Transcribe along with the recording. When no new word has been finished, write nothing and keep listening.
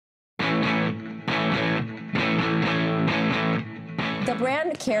The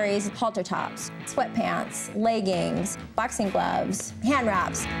brand carries halter tops, sweatpants, leggings, boxing gloves, hand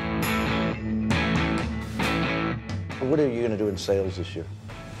wraps. What are you going to do in sales this year?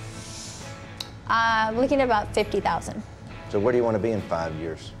 Looking at about 50,000. So where do you want to be in 5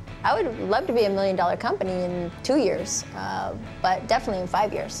 years? I would love to be $1 million company in 2 years, but definitely in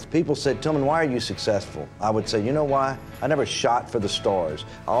 5 years. People said, Tilman, why are you successful? I would say, you know why? I never shot for the stars.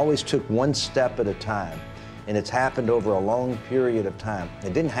 I always took one step at a time, and it's happened over a long period of time.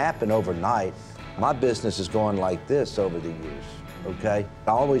 It didn't happen overnight. My business has gone like this over the years, okay?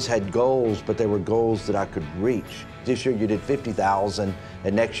 I always had goals, but they were goals that I could reach. This year you did 50,000,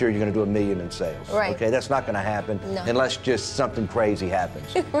 and next year you're going to do $1 million in sales. Right. Okay, that's not going to happen unless just something crazy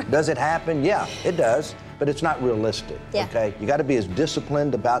happens. Right. Does it happen? Yeah, it does, but it's not realistic. Yeah. Okay, you got to be as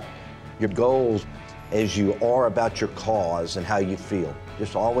disciplined about your goals as you are about your cause and how you feel.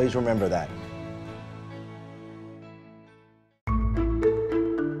 Just always remember that.